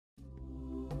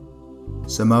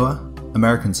Samoa,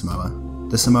 American Samoa,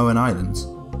 the Samoan Islands,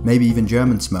 maybe even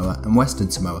German Samoa and Western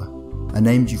Samoa are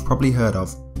names you've probably heard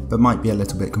of but might be a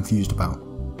little bit confused about.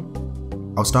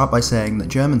 I'll start by saying that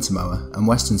German Samoa and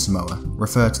Western Samoa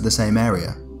refer to the same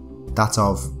area, that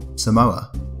of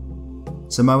Samoa.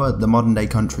 Samoa, the modern day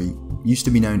country, used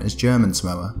to be known as German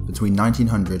Samoa between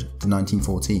 1900 to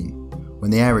 1914,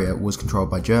 when the area was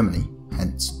controlled by Germany,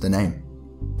 hence the name.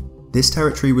 This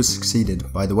territory was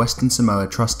succeeded by the Western Samoa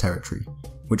Trust Territory,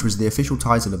 which was the official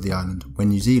title of the island when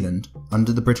New Zealand,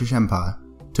 under the British Empire,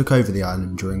 took over the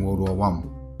island during World War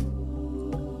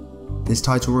I. This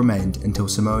title remained until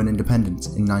Samoan independence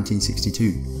in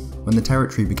 1962, when the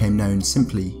territory became known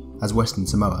simply as Western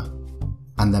Samoa.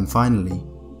 And then finally,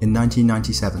 in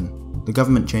 1997, the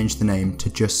government changed the name to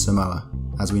just Samoa,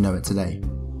 as we know it today.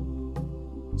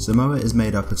 Samoa is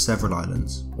made up of several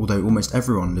islands, although almost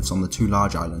everyone lives on the two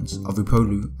large islands of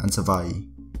Upolu and Savaii.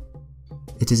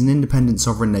 It is an independent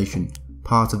sovereign nation,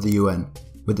 part of the UN,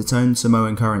 with its own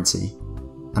Samoan currency,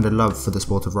 and a love for the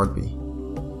sport of rugby.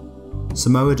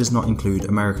 Samoa does not include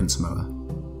American Samoa.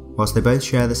 Whilst they both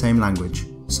share the same language,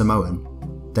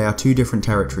 Samoan, they are two different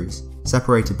territories,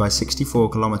 separated by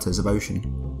 64 kilometers of ocean.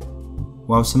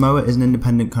 While Samoa is an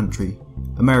independent country,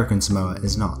 American Samoa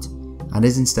is not, and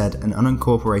is instead an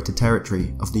unincorporated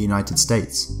territory of the United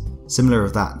States, similar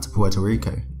of that to Puerto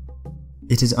Rico.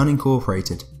 It is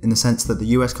unincorporated in the sense that the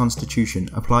US Constitution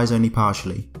applies only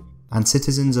partially, and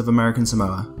citizens of American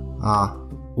Samoa are,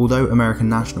 although American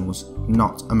nationals,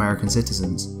 not American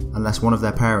citizens unless one of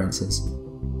their parents is.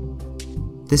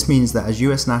 This means that as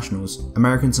US nationals,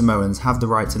 American Samoans have the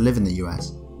right to live in the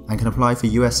US and can apply for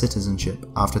US citizenship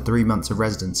after 3 months of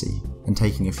residency and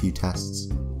taking a few tests.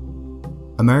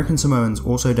 American Samoans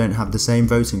also don't have the same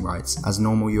voting rights as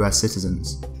normal US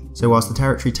citizens, so whilst the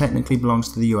territory technically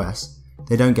belongs to the US,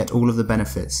 they don't get all of the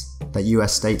benefits that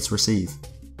US states receive.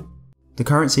 The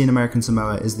currency in American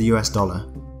Samoa is the US dollar,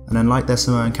 and unlike their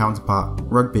Samoan counterpart,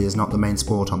 rugby is not the main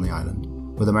sport on the island,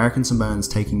 with American Samoans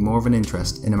taking more of an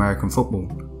interest in American football,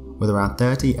 with around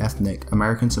 30 ethnic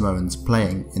American Samoans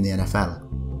playing in the NFL.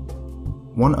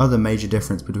 One other major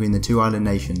difference between the two island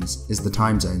nations is the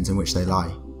time zones in which they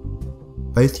lie.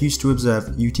 Both used to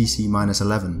observe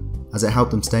UTC-11 as it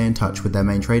helped them stay in touch with their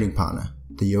main trading partner,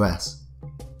 the US.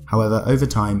 However, over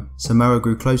time, Samoa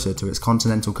grew closer to its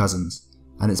continental cousins,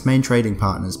 and its main trading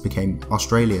partners became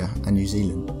Australia and New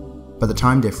Zealand, but the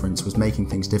time difference was making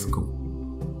things difficult.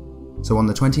 So on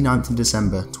the 29th of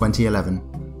December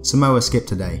 2011, Samoa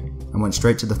skipped a day and went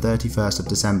straight to the 31st of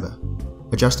December,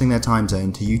 adjusting their time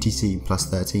zone to UTC plus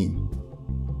 13.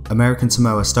 American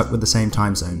Samoa stuck with the same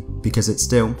time zone because it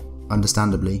still,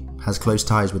 understandably, has close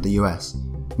ties with the US,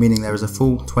 meaning there is a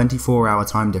full 24-hour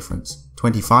time difference,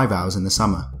 25 hours in the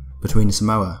summer, between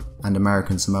Samoa and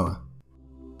American Samoa.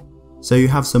 So you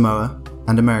have Samoa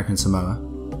and American Samoa,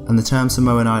 and the term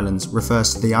Samoan Islands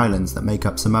refers to the islands that make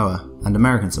up Samoa and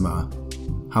American Samoa.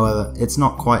 However, it's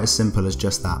not quite as simple as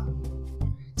just that.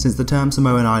 Since the term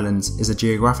Samoan Islands is a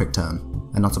geographic term,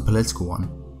 and not a political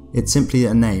one, it's simply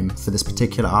a name for this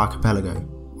particular archipelago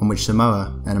on which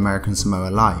Samoa and American Samoa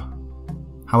lie.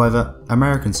 However,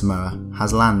 American Samoa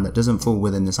has land that doesn't fall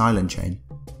within this island chain.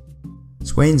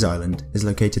 Swains Island is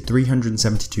located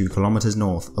 372 kilometers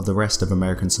north of the rest of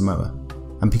American Samoa,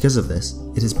 and because of this,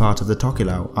 it is part of the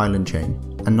Tokelau island chain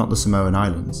and not the Samoan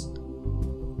Islands.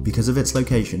 Because of its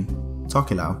location,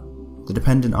 Tokelau, the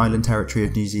dependent island territory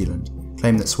of New Zealand,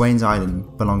 claim that Swains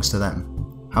Island belongs to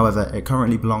them. However, it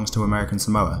currently belongs to American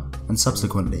Samoa and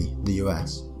subsequently the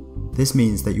US. This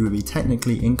means that you would be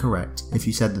technically incorrect if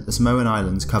you said that the Samoan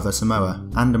Islands cover Samoa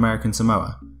and American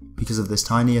Samoa because of this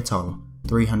tiny atoll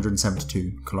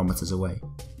 372 kilometers away.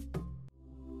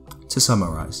 To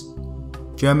summarise,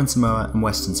 German Samoa and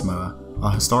Western Samoa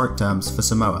are historic terms for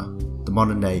Samoa, the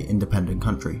modern day independent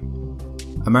country.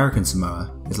 American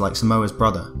Samoa is like Samoa's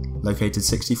brother, located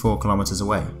 64 kilometers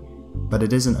away, but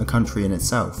it isn't a country in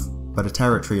itself, but a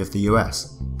territory of the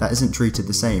US that isn't treated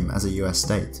the same as a US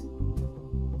state.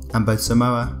 And both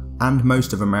Samoa and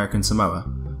most of American Samoa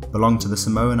belong to the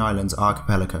Samoan Islands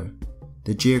archipelago,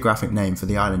 the geographic name for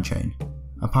the island chain,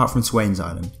 apart from Swains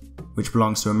Island, which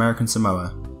belongs to American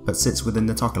Samoa but sits within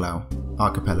the Tokelau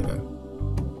archipelago.